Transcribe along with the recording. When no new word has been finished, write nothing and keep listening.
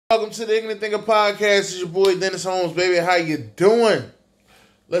Welcome to the Ignorant Thinker Podcast. It's your boy Dennis Holmes, baby. How you doing?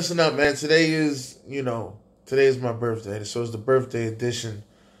 Listen up, man. Today is my birthday. So it's the birthday edition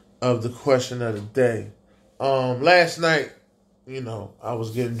of the question of the day. Last night, I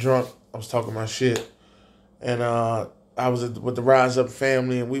was getting drunk. I was talking my shit. And I was with the Rise Up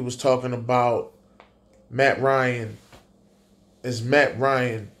family, and we was talking about Matt Ryan. Is Matt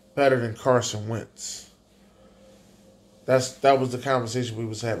Ryan better than Carson Wentz? That was the conversation we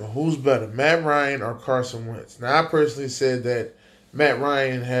was having. Who's better, Matt Ryan or Carson Wentz? Now, I personally said that Matt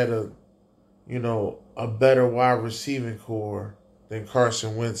Ryan had a better wide receiving core than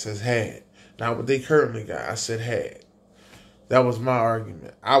Carson Wentz has had. Not what they currently got. I said had. That was my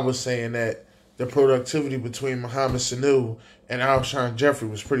argument. I was saying that the productivity between Mohamed Sanu and Alshon Jeffrey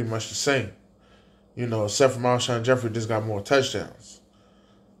was pretty much the same. Except for Alshon Jeffrey just got more touchdowns.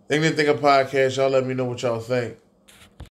 Ignorant Thinker Podcast, y'all let me know what y'all think.